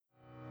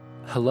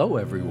Hello,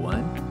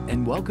 everyone,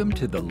 and welcome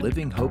to the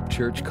Living Hope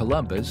Church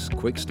Columbus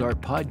Quick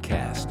Start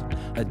Podcast,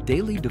 a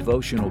daily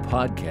devotional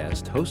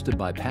podcast hosted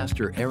by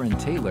Pastor Aaron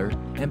Taylor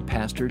and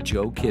Pastor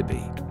Joe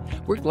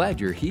Kibbe. We're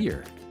glad you're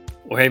here.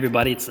 Well, hey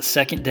everybody, it's the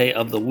second day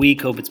of the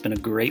week. Hope it's been a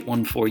great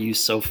one for you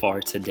so far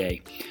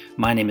today.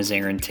 My name is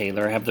Aaron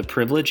Taylor. I have the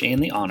privilege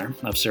and the honor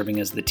of serving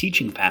as the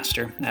teaching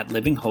pastor at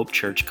Living Hope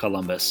Church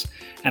Columbus.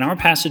 And our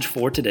passage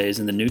for today is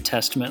in the New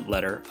Testament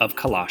letter of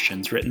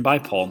Colossians, written by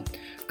Paul,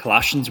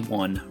 Colossians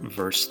 1,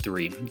 verse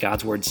 3.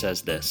 God's word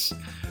says this: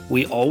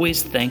 "We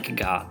always thank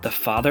God, the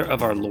Father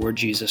of our Lord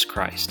Jesus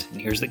Christ,"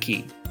 and here's the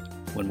key,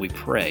 "when we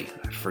pray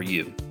for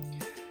you."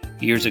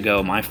 Years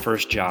ago, my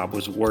first job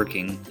was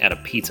working at a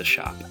pizza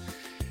shop.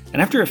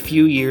 And after a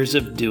few years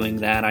of doing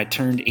that, I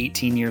turned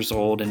 18 years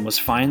old and was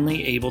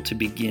finally able to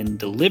begin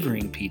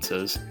delivering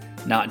pizzas,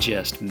 not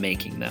just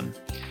making them.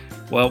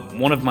 Well,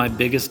 one of my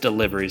biggest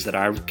deliveries that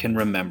I can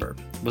remember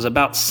was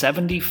about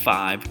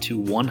 75 to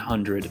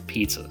 100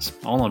 pizzas,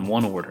 all on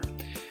one order.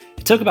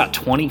 It took about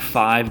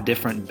 25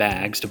 different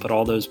bags to put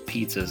all those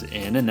pizzas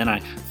in, and then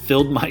I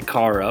filled my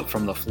car up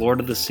from the floor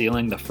to the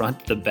ceiling, the front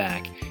to the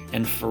back,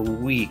 and for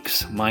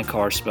weeks my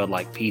car smelled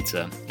like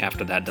pizza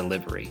after that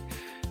delivery.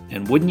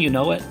 And wouldn't you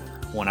know it,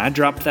 when I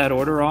dropped that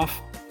order off,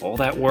 all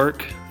that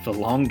work, the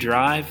long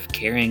drive,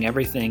 carrying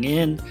everything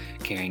in,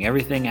 carrying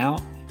everything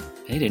out,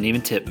 they didn't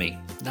even tip me,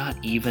 not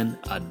even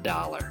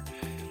 $1.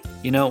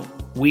 You know,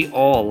 we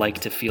all like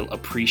to feel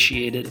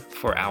appreciated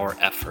for our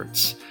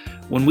efforts.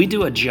 When we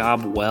do a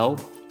job well,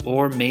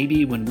 or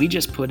maybe when we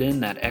just put in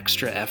that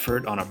extra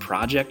effort on a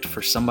project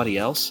for somebody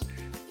else,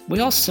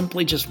 we all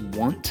simply just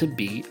want to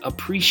be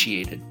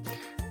appreciated.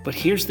 But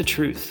here's the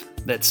truth,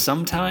 that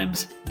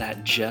sometimes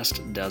that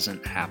just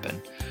doesn't happen.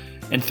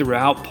 And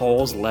throughout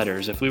Paul's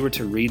letters, if we were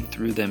to read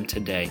through them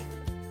today,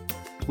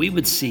 we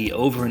would see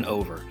over and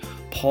over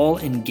Paul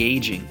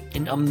engaging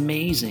in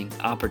amazing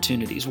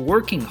opportunities,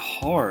 working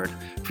hard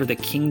for the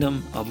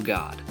kingdom of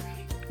God.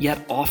 Yet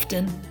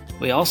often,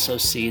 we also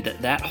see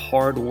that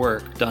hard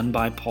work done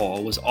by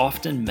Paul was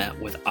often met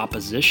with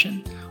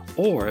opposition,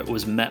 or it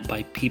was met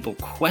by people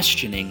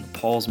questioning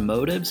Paul's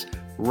motives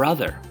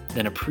rather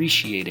than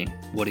appreciating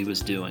what he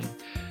was doing.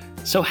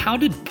 So how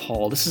did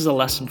Paul, this is a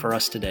lesson for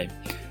us today,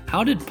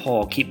 how did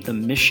Paul keep the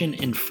mission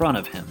in front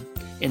of him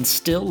and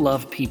still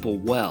love people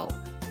well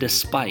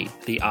despite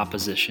the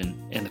opposition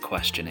and the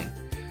questioning?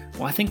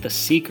 Well, I think the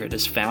secret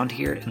is found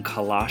here in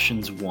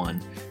Colossians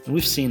 1, and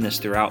we've seen this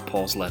throughout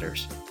Paul's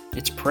letters.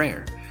 It's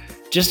prayer.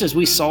 Just as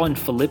we saw in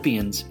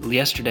Philippians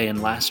yesterday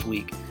and last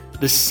week,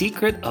 the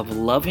secret of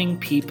loving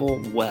people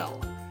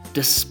well,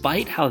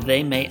 despite how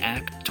they may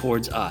act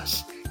towards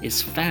us,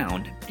 is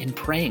found in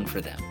praying for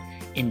them,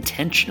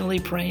 intentionally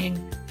praying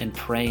and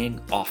praying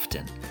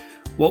often.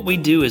 What we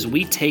do is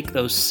we take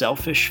those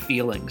selfish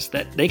feelings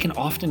that they can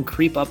often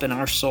creep up in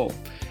our soul,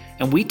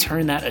 and we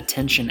turn that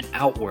attention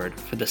outward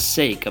for the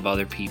sake of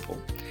other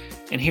people.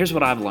 And here's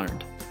what I've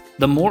learned.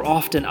 The more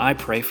often I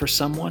pray for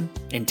someone,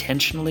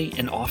 intentionally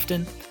and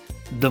often,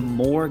 the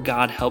more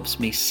God helps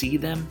me see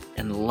them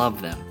and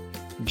love them,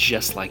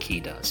 just like He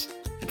does.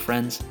 And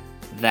friends,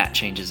 that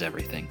changes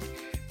everything.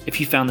 If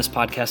you found this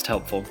podcast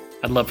helpful,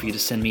 I'd love for you to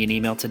send me an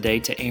email today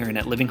to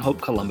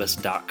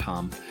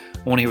aaron@livinghopecolumbus.com.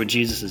 I want to hear what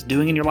Jesus is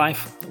doing in your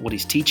life, what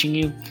He's teaching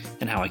you,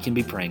 and how I can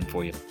be praying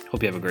for you.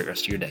 Hope you have a great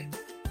rest of your day.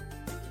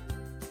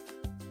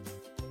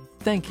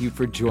 Thank you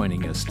for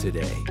joining us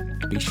today.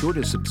 Be sure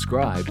to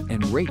subscribe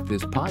and rate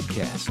this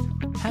podcast.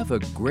 Have a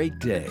great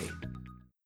day.